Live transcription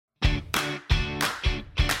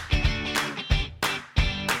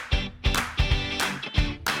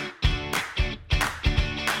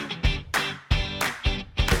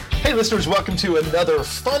Hey listeners, welcome to another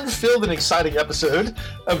fun-filled and exciting episode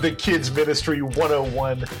of the Kids Ministry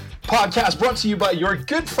 101 podcast, brought to you by your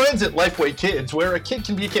good friends at Lifeway Kids, where a kid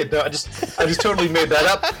can be a kid. No, I just totally made that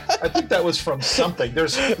up. I think that was from something.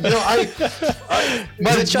 There's, my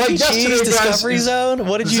Chuck E. Cheese Discovery Zone?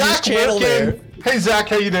 What did you just channel there? Hey Zach,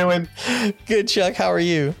 how you doing? Good, Chuck. How are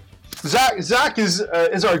you? Zach is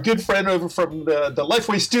our good friend over from the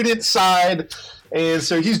Lifeway student side. And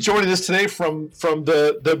so he's joining us today from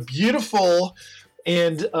the beautiful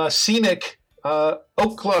and scenic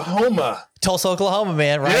Oklahoma. Tulsa, Oklahoma,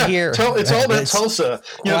 man, right here. It's all about Tulsa.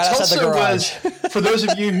 Tulsa was, for those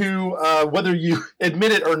of you who, whether you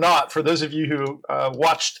admit it or not, for those of you who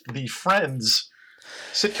watched the Friends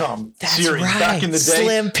sitcom series back in the day,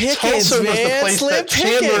 Slim Pickens, Tulsa was man. the place Slim that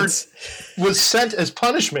Chandler Pickens was sent as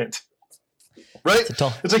punishment. Right? It's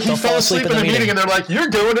like he don't fell asleep in a meeting and they're like, you're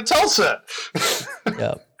going to Tulsa.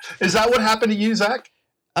 Yep. Is that what happened to you, Zach?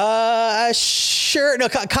 Sure. No,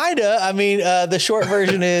 kind of. I mean, the short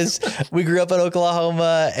version is we grew up in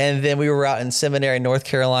Oklahoma and then we were out in seminary in North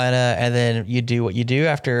Carolina. And then you do what you do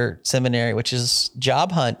after seminary, which is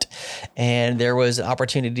job hunt. And there was an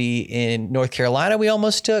opportunity in North Carolina we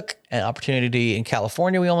almost took, an opportunity in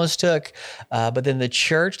California we almost took. But then the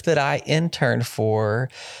church that I interned for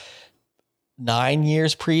 10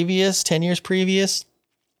 years previous, the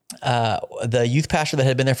youth pastor that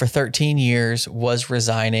had been there for 13 years was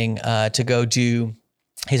resigning to go do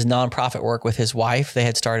his nonprofit work with his wife. They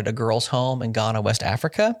had started a girls' home in Ghana, West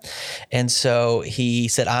Africa. And so he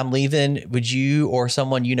said, I'm leaving. Would you or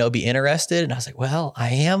someone you know be interested? And I was like, well, I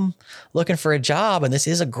am looking for a job and this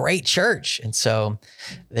is a great church. And so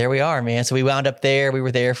there we are, man. So we wound up there. We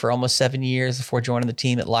were there for almost 7 years before joining the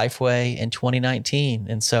team at Lifeway in 2019.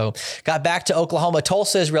 And so got back to Oklahoma.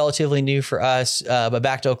 Tulsa is relatively new for us, but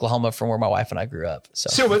back to Oklahoma from where my wife and I grew up.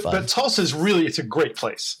 But Tulsa is it's a great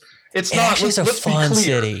place. It's not. Actually, it's a fun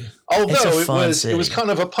city. Although it was kind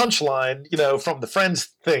of a punchline, from the Friends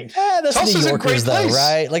thing. That's Tulsa's New Yorkers, though, place.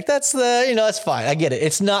 right? Like that's that's fine. I get it.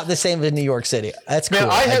 It's not the same as New York City. That's cool.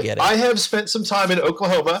 I get it. I have spent some time in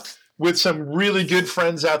Oklahoma with some really good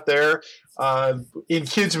friends out there. In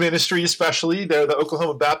kids ministry, especially. They're the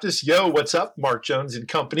Oklahoma Baptist. Yo, what's up? Mark Jones and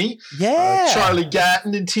company. Yeah. Charlie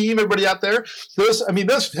Gatton and team, everybody out there. Those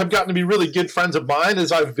have gotten to be really good friends of mine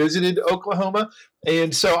as I've visited Oklahoma.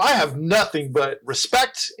 And so I have nothing but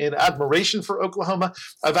respect and admiration for Oklahoma.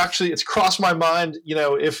 It's crossed my mind,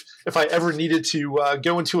 if I ever needed to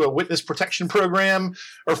go into a witness protection program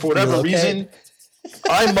or for whatever reason,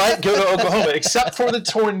 I might go to Oklahoma, except for the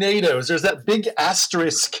tornadoes. There's that big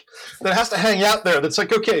asterisk that has to hang out there. That's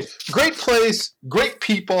like, okay, great place, great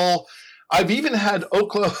people. I've even had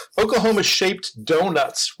Oklahoma-shaped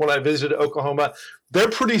donuts when I visited Oklahoma. They're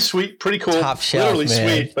pretty sweet, pretty cool. Top shelf, literally man.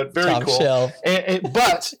 Sweet, but very Top cool. Shelf.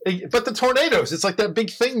 But the tornadoes, it's like that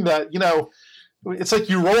big thing that, it's like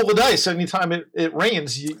you roll the dice anytime it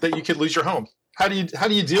rains that you could lose your home. How do you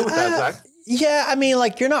deal with that, Zach? Yeah, I mean,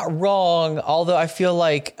 you're not wrong, although I feel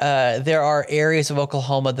like there are areas of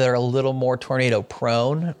Oklahoma that are a little more tornado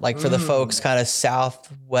prone, for the folks kind of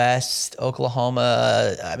southwest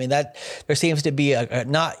Oklahoma. I mean, that there seems to be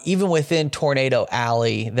not even within Tornado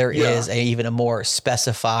Alley, there is even a more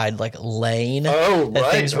specified lane that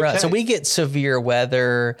things run. So we get severe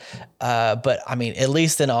weather, but I mean, at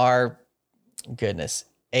least in our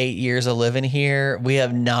 8 years of living here, we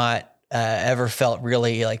have not ever felt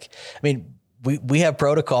really we have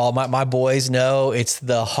protocol. My boys know it's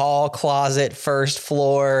the hall, closet, first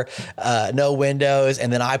floor, no windows.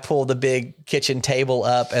 And then I pull the big kitchen table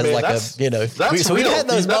up as we had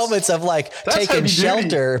those moments of taking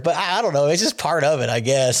shelter, but I don't know. It's just part of it, I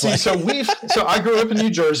guess. So I grew up in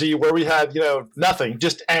New Jersey where we had, nothing,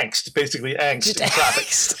 just angst in traffic.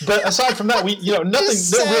 But aside from that, we, nothing,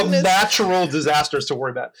 no real natural disasters to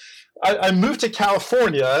worry about. I moved to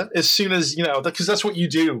California as soon as, because that's what you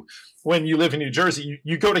do. When you live in New Jersey,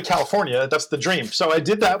 you go to California. That's the dream. So I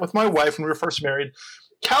did that with my wife when we were first married.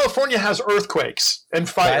 California has earthquakes and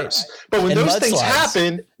fires. Right. But when those things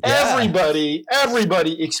happen, everybody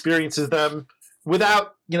experiences them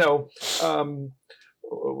without,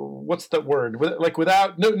 what's the word?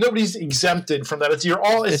 Without nobody's exempted from that. It's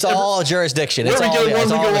all jurisdiction.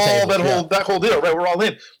 That whole deal. Right, we're all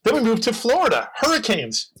in. Then we moved to Florida.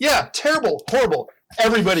 Hurricanes. Yeah, terrible, horrible.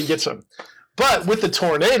 Everybody gets them. But with the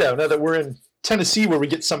tornado, now that we're in Tennessee, where we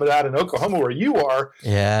get some of that, in Oklahoma, where you are,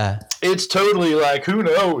 it's totally who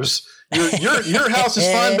knows? Your house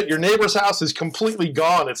is fine, but your neighbor's house is completely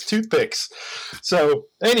gone. It's toothpicks. So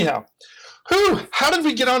anyhow, how did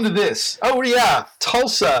we get onto this? Oh yeah,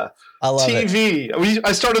 Tulsa. I love TV.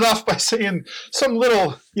 I started off by saying some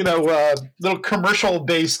little, little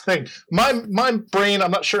commercial-based thing. My brain,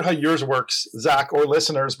 I'm not sure how yours works, Zach, or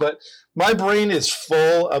listeners, but my brain is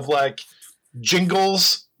full of like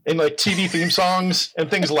jingles and like TV theme songs and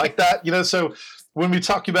things like that. So when we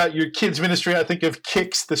talk about your kids' ministry, I think of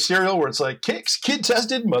Kix, the cereal, where it's like, Kix, kid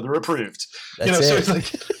tested, mother approved. So it's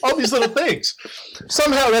like all these little things.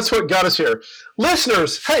 Somehow that's what got us here.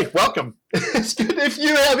 Listeners, hey, welcome. It's good if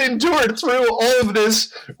you have endured through all of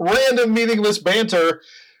this random, meaningless banter.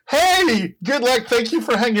 Hey, good luck. Thank you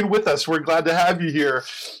for hanging with us. We're glad to have you here.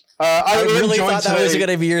 I really thought that was going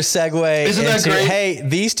to be your segue. Isn't that great? Hey,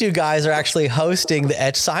 these two guys are actually hosting the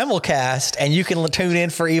Etch Simulcast, and you can tune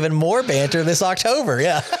in for even more banter this October.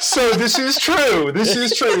 Yeah. So this is true.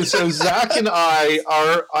 So Zach and I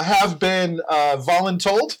have been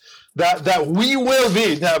voluntold that we will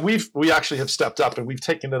be. Now we actually have stepped up and we've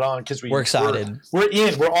taken it on because we're excited.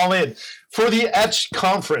 We're all in for the Etch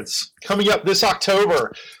conference coming up this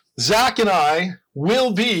October. Zach and I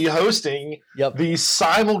will be hosting the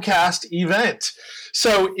simulcast event.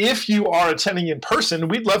 So if you are attending in person,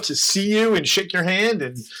 we'd love to see you and shake your hand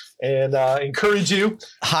and encourage you.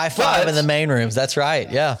 High five in the main rooms. That's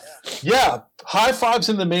right. Yeah. Yeah. High fives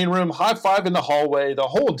in the main room, high five in the hallway, the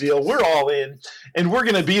whole deal. We're all in and we're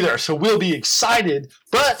going to be there. So we'll be excited.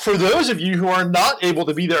 But for those of you who are not able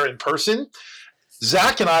to be there in person,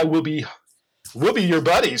 Zach and I will be your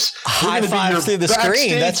buddies. High five through the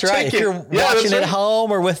screen. That's right. If you're watching at home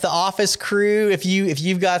or with the office crew, if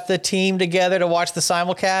you've got the team together to watch the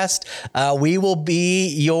simulcast, we will be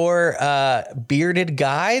your bearded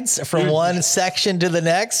guides from one section to the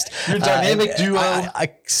next. Your dynamic duo.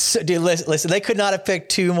 Dude, listen, they could not have picked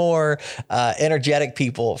two more energetic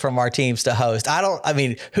people from our teams to host.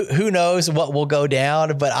 Who knows what will go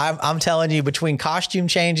down, but I'm telling you, between costume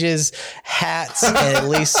changes, hats, and at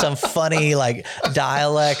least some funny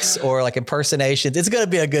dialects or impersonations, it's going to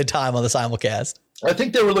be a good time on the simulcast. I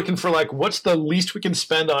think they were looking for what's the least we can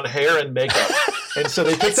spend on hair and makeup, and so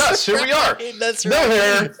they picked us. Here we are. That's right. No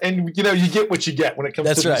hair, and you get what you get when it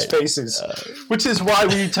comes to these faces, which is why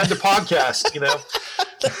we tend to podcast.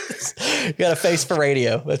 You got a face for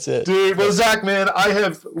radio. That's it, dude. Well, Zach, man,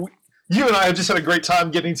 you and I have just had a great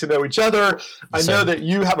time getting to know each other. I know that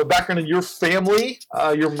you have a background in your family.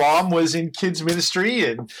 Your mom was in kids ministry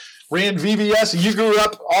and ran VBS, and you grew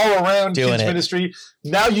up all around kids ministry.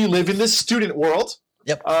 Now you live in the student world.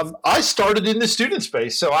 Yep. I started in the student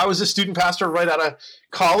space. So I was a student pastor right out of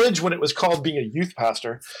college when it was called being a youth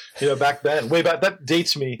pastor, back then. Way back. That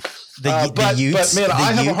dates me. But man,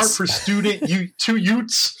 I have a heart for two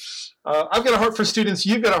youths. I've got a heart for students.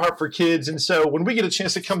 You've got a heart for kids. And so when we get a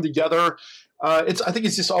chance to come together, I think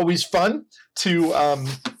it's just always fun to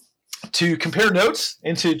compare notes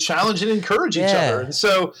and to challenge and encourage each other. And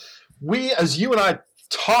so as you and I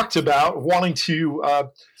talked about wanting to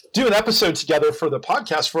do an episode together for the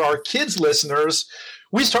podcast for our kids listeners,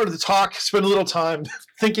 we started to spend a little time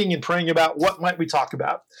thinking and praying about what might we talk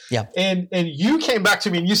about. Yeah. And you came back to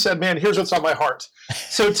me and you said, man, here's what's on my heart.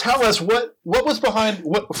 So tell us what was behind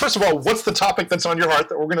first of all, what's the topic that's on your heart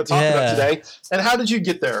that we're going to talk about today? And how did you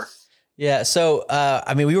get there? Yeah. So,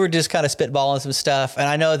 we were just kind of spitballing some stuff, and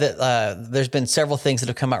I know that there's been several things that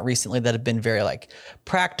have come out recently that have been very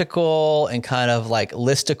practical and kind of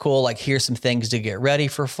listicle, here's some things to get ready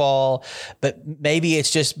for fall, but maybe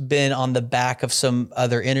it's just been on the back of some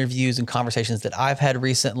other interviews and conversations that I've had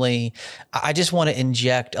recently. I just want to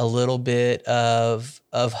inject a little bit of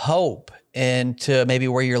hope into maybe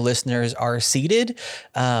where your listeners are seated,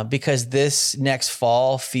 because this next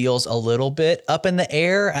fall feels a little bit up in the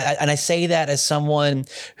air. And I say that as someone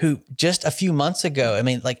who just a few months ago,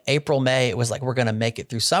 April, May, it was we're going to make it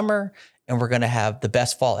through summer and we're going to have the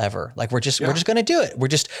best fall ever. We're just going to do it.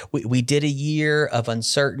 We did a year of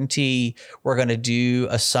uncertainty. We're going to do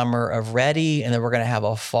a summer of ready, and then we're going to have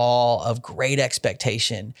a fall of great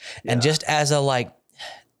expectation. Yeah. And just as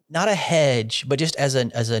not a hedge, but just as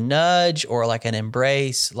a nudge or an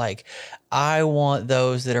embrace, I want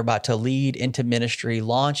those that are about to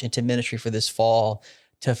launch into ministry for this fall,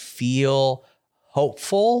 to feel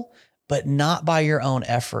hopeful, but not by your own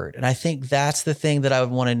effort. And I think that's the thing that I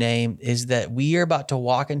would want to name, is that we are about to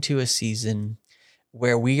walk into a season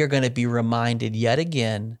where we are going to be reminded yet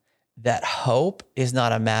again that hope is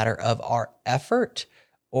not a matter of our effort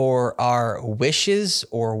or our wishes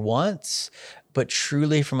or wants, but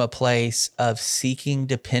truly from a place of seeking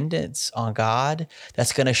dependence on God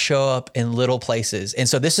that's going to show up in little places. And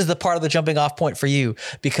so this is the part of the jumping off point for you,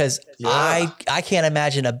 because I can't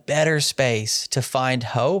imagine a better space to find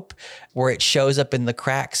hope where it shows up in the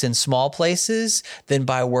cracks in small places than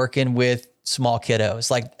by working with small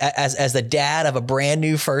kiddos. Like as the dad of a brand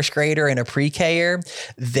new first grader and a pre-Ker,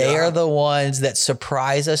 they are the ones that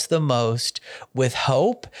surprise us the most with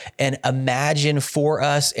hope and imagine for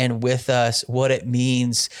us and with us what it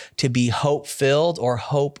means to be hope filled or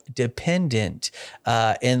hope dependent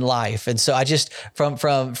in life. And so I just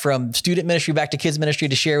from student ministry back to kids ministry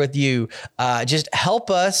to share with you, just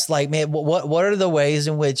help us, like, man, what are the ways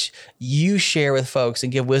in which you share with folks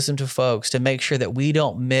and give wisdom to folks to make sure that we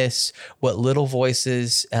don't miss what little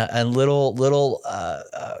voices and little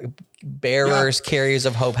bearers, carriers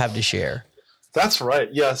of hope have to share. That's right.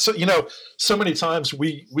 Yeah. So, so many times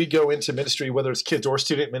we go into ministry, whether it's kids or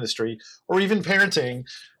student ministry or even parenting,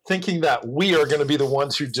 thinking that we are going to be the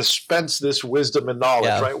ones who dispense this wisdom and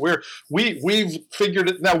knowledge, right? We've figured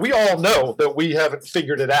it. Now we all know that we haven't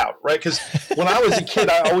figured it out, right? Because when I was a kid,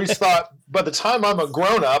 I always thought by the time I'm a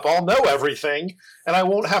grown up, I'll know everything and I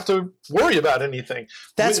won't have to worry about anything.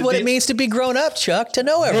 That's what it means to be grown up, Chuck, to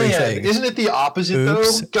know everything. Man, isn't it the opposite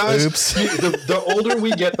though, guys? The older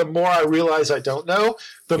we get, the more I realize I don't know,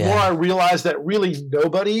 the more I realize that really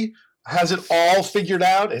nobody has it all figured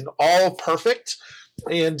out and all perfect.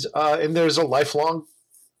 And there's a lifelong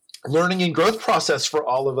learning and growth process for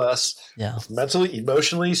all of us, mentally,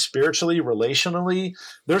 emotionally, spiritually, relationally.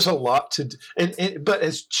 There's a lot to do. But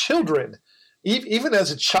as children, even as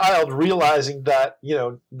a child, realizing that,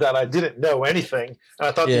 that I didn't know anything and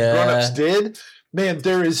I thought the grown-ups did, man,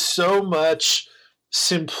 there is so much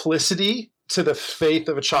simplicity to the faith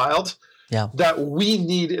of a child. That we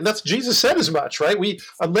need, and that's Jesus said as much, right?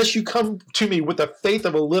 Unless you come to me with the faith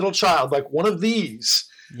of a little child, like one of these,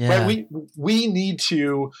 right? We need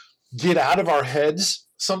to get out of our heads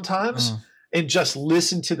sometimes and just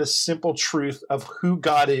listen to the simple truth of who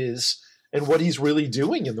God is and what He's really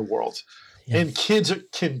doing in the world. And kids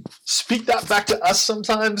can speak that back to us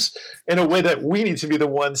sometimes in a way that we need to be the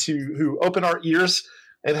ones who open our ears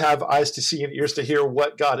and have eyes to see and ears to hear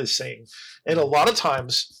what God is saying. And a lot of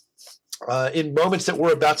times, in moments that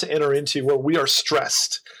we're about to enter into where we are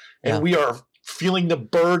stressed and we are feeling the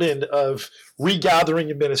burden of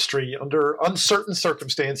regathering in ministry under uncertain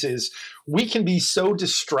circumstances, we can be so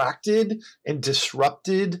distracted and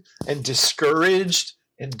disrupted and discouraged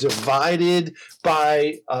and divided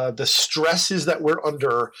by the stresses that we're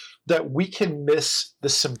under that we can miss the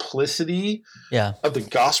simplicity of the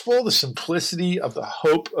gospel, the simplicity of the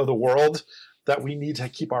hope of the world that we need to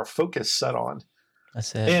keep our focus set on.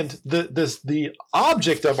 That's it. And the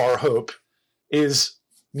object of our hope is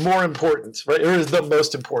more important, right? Or is the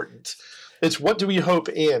most important. It's what do we hope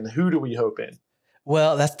in? Who do we hope in?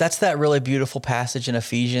 Well, that's that really beautiful passage in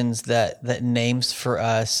Ephesians that names for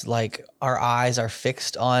us, like, our eyes are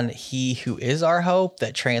fixed on He who is our hope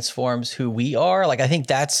that transforms who we are. Like, I think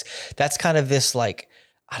that's kind of this, like,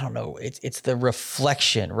 I don't know, it's the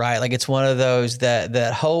reflection, right? Like, it's one of those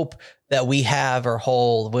that hope that we have or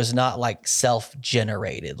hold was not like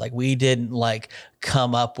self-generated. Like, we didn't like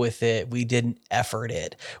come up with it. We didn't effort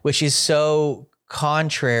it, which is so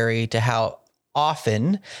contrary to how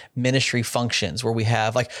often ministry functions, where we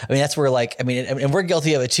have that's where and we're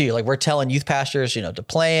guilty of it too. Like, we're telling youth pastors, to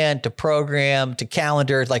plan, to program, to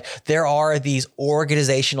calendar. Like, there are these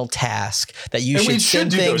organizational tasks that you should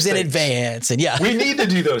send things in advance. And we need to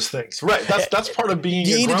do those things. Right. That's part of being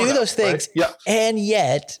you a need to do grown-up, those things. Right?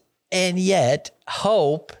 Yeah. And yet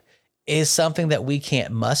hope is something that we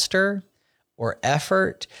can't muster or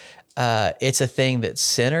effort. It's a thing that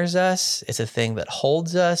centers us. It's a thing that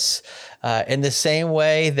holds us in the same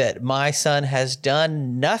way that my son has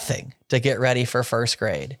done nothing to get ready for first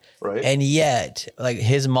grade. Right. And yet, like,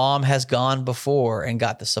 his mom has gone before and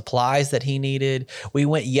got the supplies that he needed. We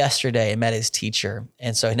went yesterday and met his teacher.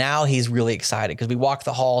 And so now he's really excited because we walked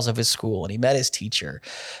the halls of his school and he met his teacher.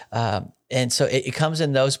 And so it comes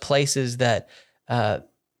in those places that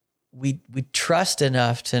we trust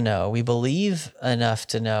enough to know, we believe enough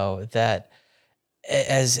to know that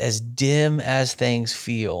as dim as things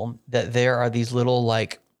feel, that there are these little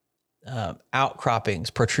outcroppings,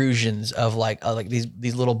 protrusions of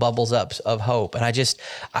these little bubbles up of hope. And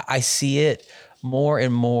I see it more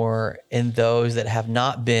and more in those that have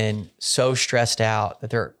not been so stressed out that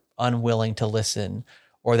they're unwilling to listen,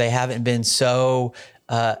 or they haven't been so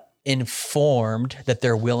informed that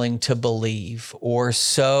they're willing to believe, or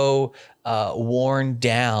so worn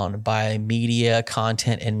down by media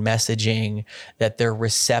content and messaging that they're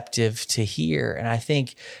receptive to hear. And I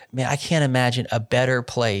think, man, I can't imagine a better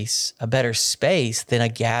place, a better space than a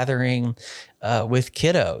gathering with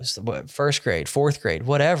kiddos, first grade, fourth grade,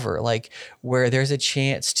 whatever, like, where there's a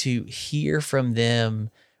chance to hear from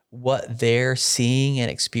them what they're seeing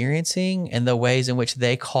and experiencing and the ways in which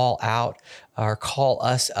they call out or call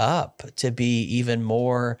us up to be even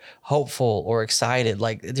more hopeful or excited.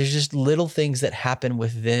 Like there's just little things that happen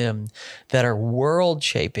with them that are world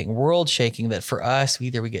shaking, that for us,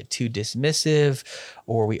 either we get too dismissive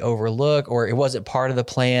or we overlook, or it wasn't part of the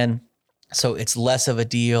plan, so it's less of a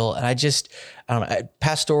deal. And I don't know,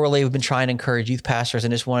 pastorally, we've been trying to encourage youth pastors,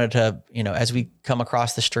 and just wanted to, as we come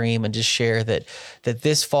across the stream, and just share that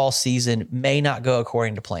this fall season may not go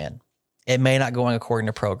according to plan. It may not go according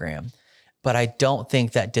to program, but I don't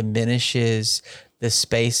think that diminishes the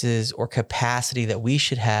spaces or capacity that we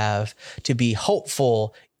should have to be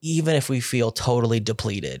hopeful, even if we feel totally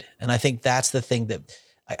depleted. And I think that's the thing that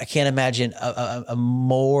I can't imagine a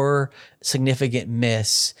more significant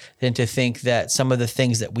miss than to think that some of the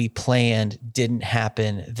things that we planned didn't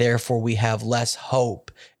happen. Therefore, we have less hope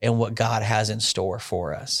in what God has in store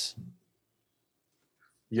for us.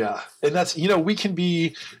 Yeah. And that's, we can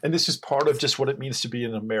be, and this is part of just what it means to be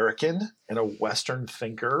an American and a Western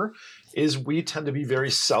thinker, is we tend to be very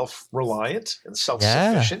self-reliant and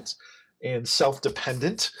self-sufficient and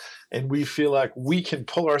self-dependent. And we feel like we can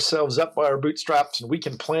pull ourselves up by our bootstraps and we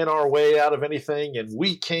can plan our way out of anything. And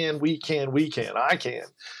I can.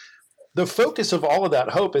 The focus of all of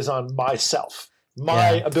that hope is on myself,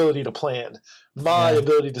 my ability to plan, my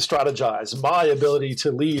ability to strategize, my ability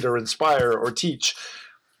to lead or inspire or teach.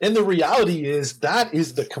 And the reality is that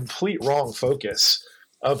is the complete wrong focus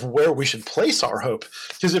of where we should place our hope.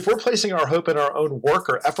 Because if we're placing our hope in our own work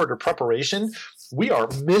or effort or preparation, we are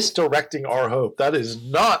misdirecting our hope. That is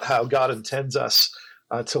not how God intends us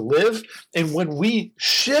to live. And when we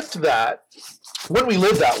shift that, when we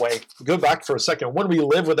live that way, go back for a second, when we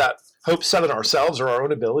live with that hope set in ourselves or our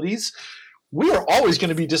own abilities, we are always going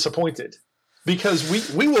to be disappointed. Because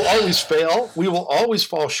we will always fail. We will always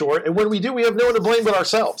fall short. And when we do, we have no one to blame but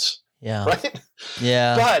ourselves. Yeah. Right?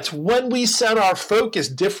 Yeah. But when we set our focus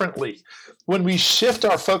differently, when we shift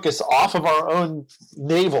our focus off of our own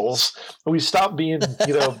navels, we stop being,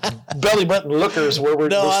 belly button lookers where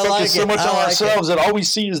we're focused so much on ourselves that all we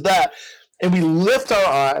see is that. And we lift our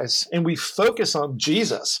eyes and we focus on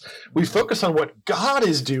Jesus. We focus on what God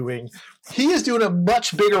is doing. He is doing a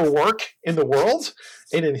much bigger work in the world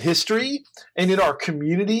and in history and in our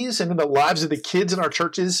communities and in the lives of the kids in our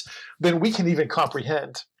churches than we can even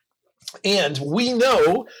comprehend. And we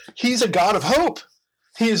know he's a God of hope.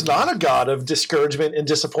 He is not a God of discouragement and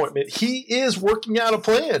disappointment. He is working out a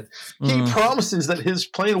plan. He promises that his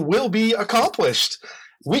plan will be accomplished.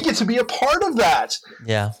 We get to be a part of that.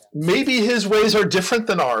 Yeah. Maybe his ways are different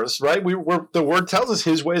than ours, right? The word tells us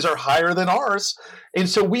his ways are higher than ours. And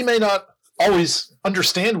so we may not always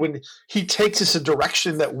understand when he takes us a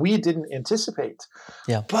direction that we didn't anticipate.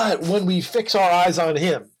 Yeah. But when we fix our eyes on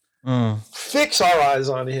him,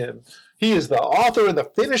 he is the author and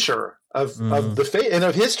the finisher of the faith and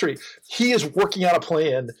of history. He is working out a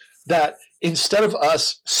plan that instead of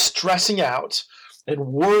us stressing out and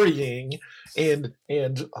worrying and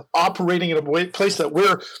operating in a place that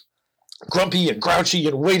we're grumpy and grouchy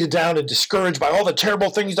and weighted down and discouraged by all the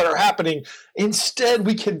terrible things that are happening, instead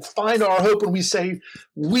we can find our hope and we say,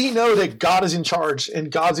 we know that God is in charge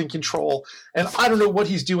and God's in control. And I don't know what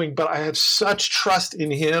he's doing, but I have such trust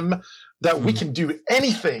in him that we can do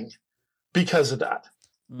anything because of that.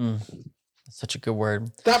 That's such a good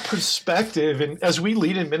word. That perspective, and as we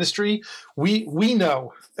lead in ministry, we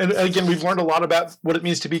know, and again, we've learned a lot about what it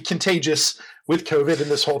means to be contagious with COVID and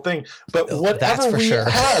this whole thing, but whatever we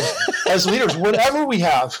have as leaders, whatever we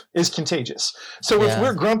have is contagious. So if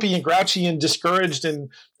we're grumpy and grouchy and discouraged and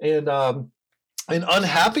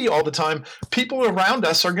unhappy all the time, people around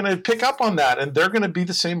us are going to pick up on that, and they're going to be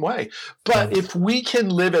the same way. But if we can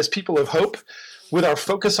live as people of hope with our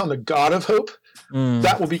focus on the God of hope,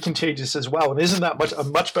 that will be contagious as well. And isn't that a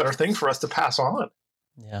much better thing for us to pass on?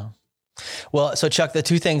 Yeah. Well, so Chuck, the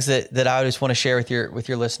two things that I just want to share with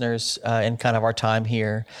your listeners in kind of our time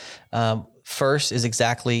here. First is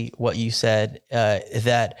exactly what you said,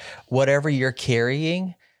 that whatever you're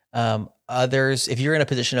carrying, others, if you're in a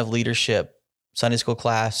position of leadership, Sunday school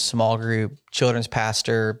class, small group, children's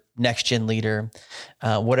pastor, next gen leader,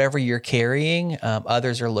 whatever you're carrying,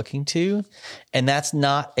 others are looking to. And that's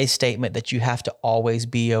not a statement that you have to always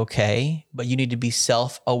be okay, but you need to be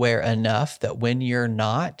self-aware enough that when you're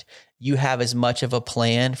not, you have as much of a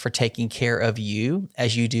plan for taking care of you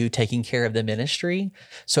as you do taking care of the ministry.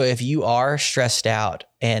 So if you are stressed out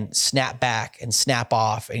and snap back and snap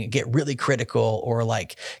off and get really critical, or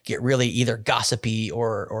like get really either gossipy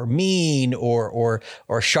or mean or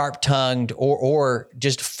sharp tongued, or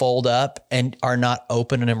just fold up and are not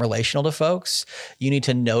open and relational to folks, you need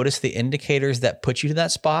to notice the indicators that put you to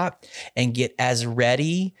that spot and get as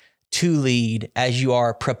ready to lead as you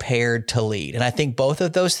are prepared to lead. And I think both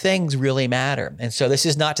of those things really matter. And so this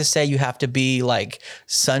is not to say you have to be like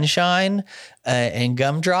sunshine and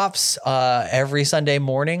gumdrops every Sunday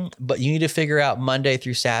morning, but you need to figure out Monday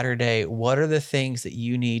through Saturday, what are the things that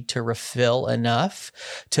you need to refill enough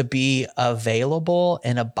to be available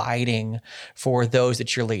and abiding for those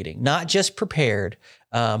that you're leading, not just prepared,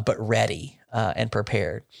 but ready and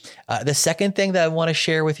prepared. The second thing that I want to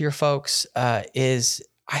share with your folks is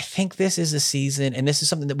I think this is a season, and this is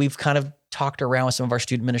something that we've kind of talked around with some of our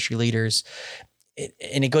student ministry leaders.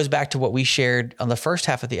 And it goes back to what we shared on the first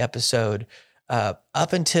half of the episode.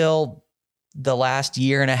 Up until the last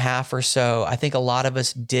year and a half or so, I think a lot of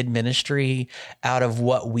us did ministry out of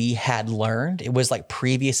what we had learned. It was like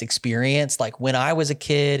previous experience. Like when I was a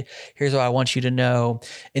kid, here's what I want you to know.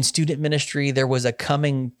 In student ministry, there was a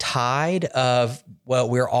coming tide of, well,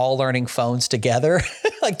 we're all learning phones together.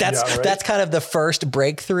 Like that's kind of the first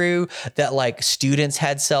breakthrough that like students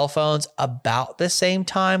had cell phones about the same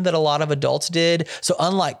time that a lot of adults did. So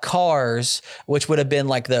unlike cars, which would have been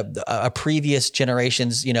like a previous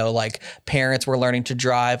generations, like parents were learning to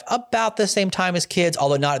drive about the same time as kids,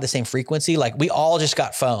 although not at the same frequency. Like we all just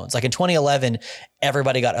got phones. Like in 2011,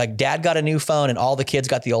 everybody got, like dad got a new phone and all the kids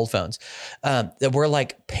got the old phones. That we're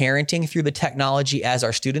like parenting through the technology as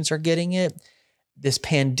our students are getting it. This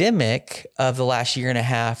pandemic of the last year and a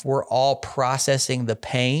half, we're all processing the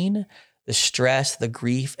pain, the stress, the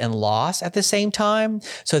grief, and loss at the same time.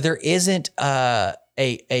 So there isn't a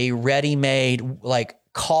ready-made like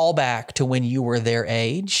callback to when you were their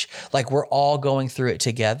age. Like we're all going through it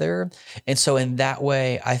together. And so in that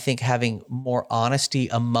way, I think having more honesty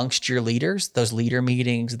amongst your leaders, those leader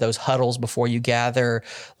meetings, those huddles before you gather,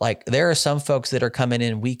 like there are some folks that are coming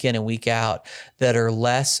in week and week out that are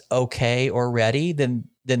less okay or ready than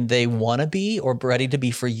they want to be or ready to be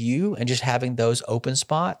for you, and just having those open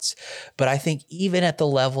spots. But I think even at the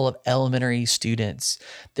level of elementary students,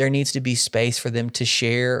 there needs to be space for them to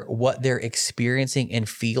share what they're experiencing and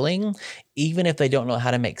feeling, even if they don't know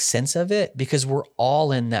how to make sense of it, because we're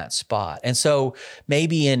all in that spot. And so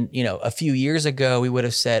maybe in, a few years ago, we would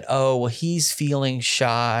have said, oh, well, he's feeling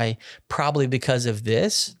shy probably because of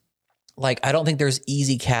this. Like, I don't think there's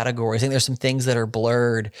easy categories. I think there's some things that are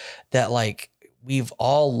blurred that like, we've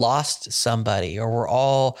all lost somebody, or we're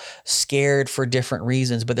all scared for different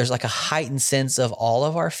reasons, but there's like a heightened sense of all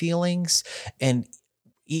of our feelings. And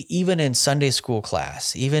even in Sunday school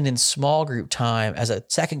class, even in small group time as a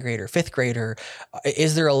second grader, fifth grader,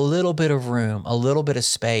 is there a little bit of room, a little bit of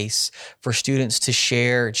space for students to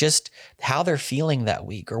share just how they're feeling that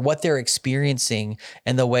week or what they're experiencing,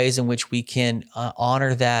 and the ways in which we can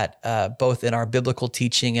honor that both in our biblical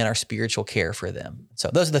teaching and our spiritual care for them.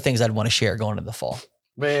 So those are the things I'd want to share going into the fall.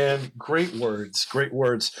 Man, great words, great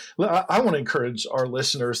words. I want to encourage our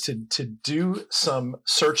listeners to do some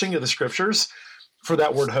searching of the scriptures for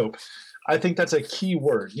that word hope. I think that's a key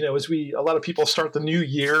word. As a lot of people start the new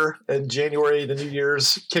year in January, the New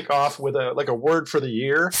Year's kick off with a word for the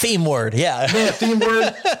year. Theme word. Yeah. Theme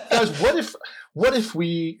word. Guys, what if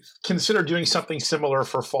we consider doing something similar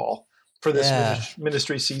for fall, for this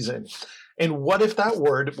ministry season? And what if that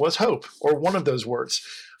word was hope, or one of those words?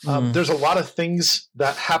 There's a lot of things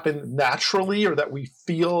that happen naturally, or that we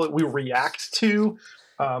feel, we react to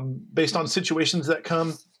based on situations that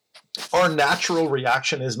come. Our natural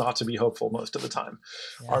reaction is not to be hopeful most of the time.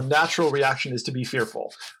 Yeah. Our natural reaction is to be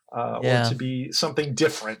fearful or to be something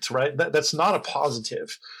different, right? That's not a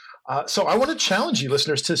positive. So I want to challenge you,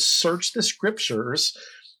 listeners, to search the scriptures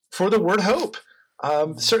for the word hope.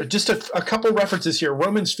 So just a couple references here.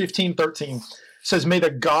 Romans 15:13 says, "May the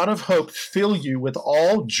God of hope fill you with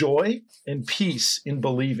all joy and peace in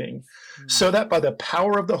believing, so that by the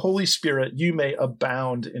power of the Holy Spirit you may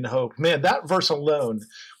abound in hope." Man, that verse alone,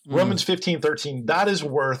 Romans 15:13, that is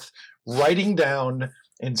worth writing down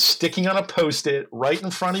and sticking on a Post-it right in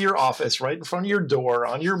front of your office, right in front of your door,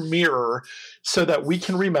 on your mirror, so that we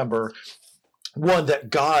can remember, one, that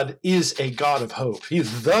God is a God of hope. He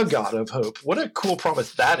is the God of hope. What a cool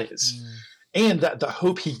promise that is. And that the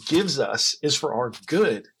hope he gives us is for our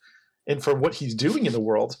good and for what he's doing in the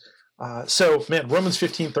world. So, man, Romans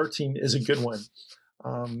 15:13 is a good one.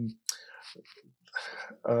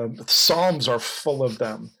 Psalms are full of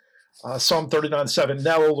them. Psalm 39:7.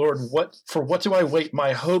 Now, O Lord, what do I wait?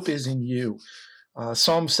 My hope is in you.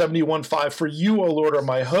 Psalm 71:5. For you, O Lord, are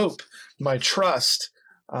my hope, my trust.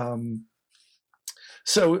 Psalm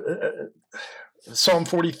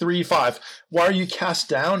 43:5. Why are you cast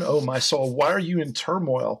down, O my soul? Why are you in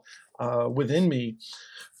turmoil within me?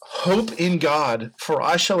 Hope in God, for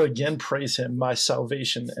I shall again praise him, my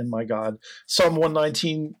salvation and my God. Psalm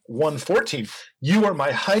 119:114. You are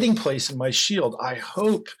my hiding place and my shield. I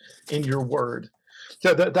hope in your word.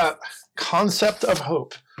 That concept of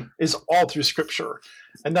hope is all through Scripture,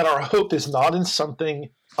 and that our hope is not in something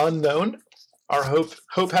unknown. Our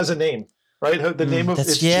hope has a name, right? The name of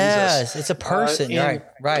it's yes, Jesus. It's a person.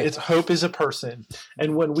 Right. It's hope is a person,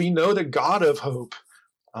 and when we know the God of hope,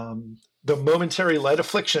 the momentary light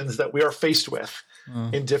afflictions that we are faced with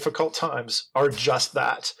in difficult times are just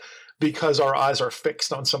that, because our eyes are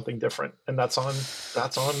fixed on something different, and that's on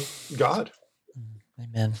God.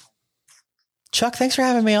 Amen. Chuck, thanks for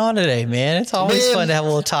having me on today, man. It's always fun to have a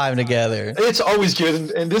little time together. It's always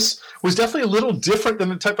good. And this was definitely a little different than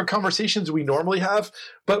the type of conversations we normally have,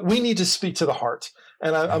 but we need to speak to the heart.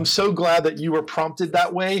 And I'm so glad that you were prompted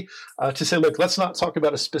that way to say, look, let's not talk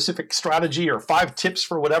about a specific strategy or 5 tips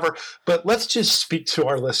for whatever, but let's just speak to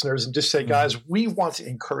our listeners and just say, guys, we want to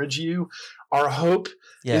encourage you. Our hope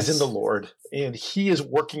is in the Lord, and he is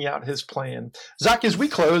working out his plan. Zach, as we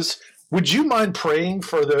close, would you mind praying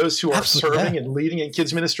for those who are serving and leading in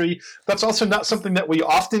kids ministry? That's also not something that we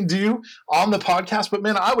often do on the podcast, but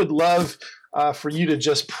man, I would love for you to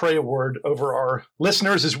just pray a word over our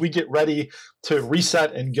listeners as we get ready to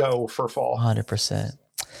reset and go for fall. 100%.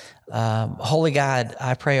 Holy God,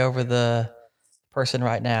 I pray over the person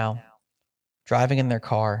right now, driving in their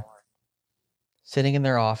car, sitting in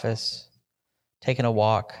their office, taking a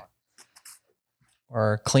walk,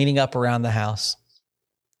 or cleaning up around the house,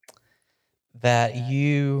 that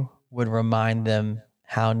you would remind them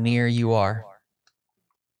how near you are.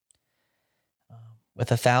 With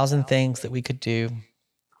 1,000 things that we could do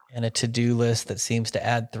and a to-do list that seems to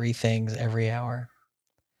add 3 things every hour,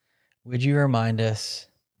 would you remind us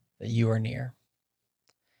that you are near,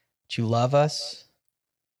 that you love us,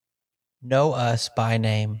 know us by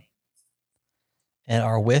name, and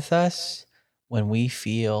are with us when we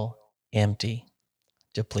feel empty,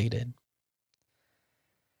 depleted.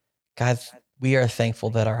 God, we are thankful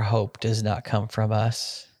that our hope does not come from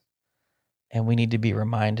us, and we need to be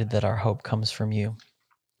reminded that our hope comes from you.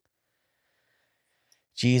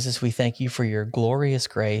 Jesus, we thank you for your glorious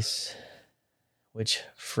grace, which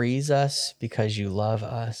frees us because you love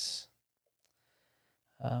us.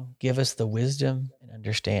 Give us the wisdom and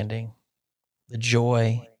understanding, the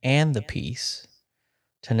joy and the peace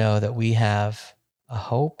to know that we have a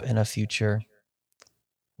hope and a future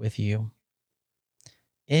with you,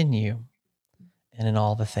 in you, and in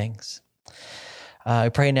all the things. I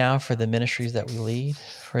pray now for the ministries that we lead,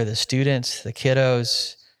 for the students, the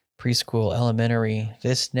kiddos, preschool, elementary,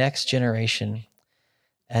 this next generation,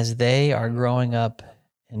 as they are growing up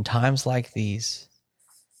in times like these,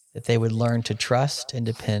 that they would learn to trust and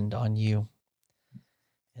depend on you,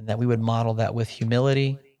 and that we would model that with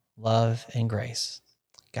humility, love, and grace.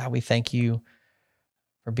 God, we thank you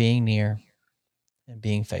for being near and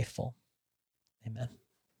being faithful. Amen.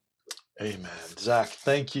 Amen. Zach,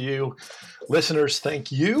 thank you. Listeners,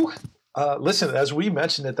 thank you. Listen, as we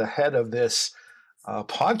mentioned at the head of this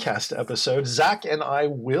podcast episode, Zach and I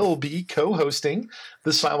will be co-hosting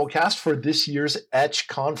the simulcast for this year's Etch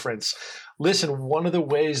Conference. Listen, one of the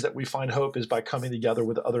ways that we find hope is by coming together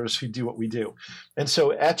with others who do what we do. And so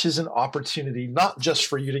Etch is an opportunity not just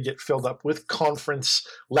for you to get filled up with conference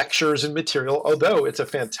lectures and material, although it's a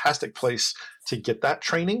fantastic place to get that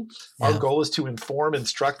training. Yeah. Our goal is to inform,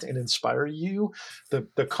 instruct, and inspire you.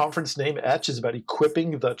 The conference name Etch is about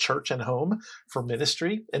equipping the church and home for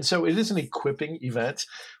ministry. And so it is an equipping event,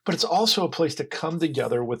 but it's also a place to come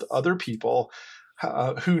together with other people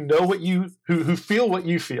who know what who feel what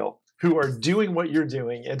you feel, who are doing what you're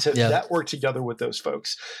doing, and to network together with those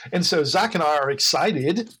folks. And so Zach and I are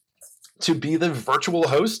excited to be the virtual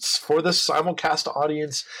hosts for the simulcast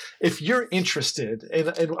audience. If you're interested,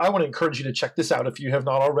 and I want to encourage you to check this out if you have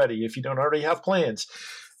not already, if you don't already have plans,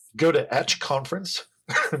 go to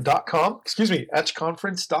etchconference.com,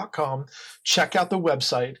 etchconference.com, check out the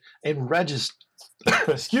website and register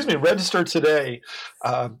today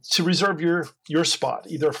to reserve your spot,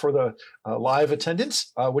 either for the live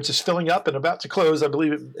attendance, which is filling up and about to close. I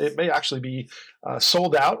believe it may actually be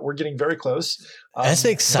sold out. We're getting very close. That's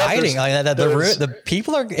exciting. The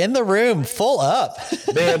people are in the room full up.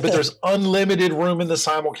 Man, but there's unlimited room in the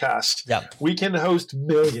simulcast. Yeah. We can host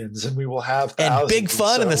millions and we will have thousands. And big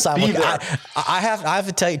fun in the simulcast. I have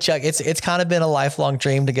to tell you, Chuck, it's kind of been a lifelong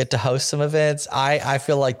dream to get to host some events. I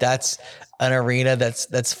feel like that's an arena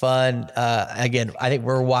that's fun. Again, I think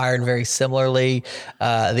we're wired very similarly.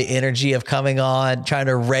 The energy of coming on, trying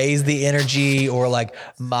to raise the energy or like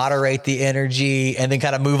moderate the energy and then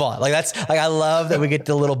kind of move on. Like I love that we get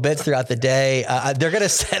the little bits throughout the day. They're going to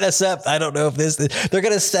set us up. I don't know if they're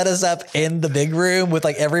going to set us up in the big room with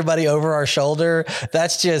like everybody over our shoulder.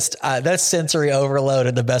 That's just, that's sensory overload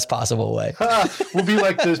in the best possible way. We'll be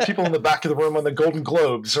like those people in the back of the room on the Golden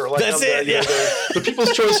Globes or like the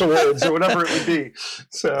People's Choice Awards or whatever it would be.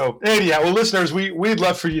 So anyhow, well, listeners, we'd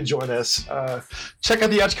love for you to join us. Check out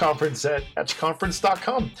the Etch Conference at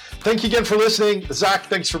etchconference.com. Thank you again for listening. Zach,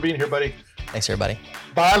 thanks for being here, buddy. Thanks, everybody.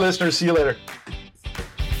 Bye, listeners. See you later.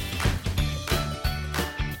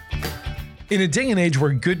 In a day and age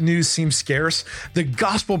where good news seems scarce, the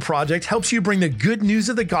Gospel Project helps you bring the good news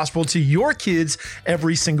of the gospel to your kids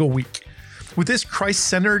every single week. With this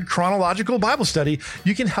Christ-centered chronological Bible study,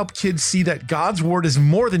 you can help kids see that God's Word is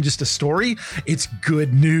more than just a story, it's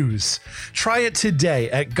good news. Try it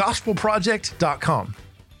today at gospelproject.com.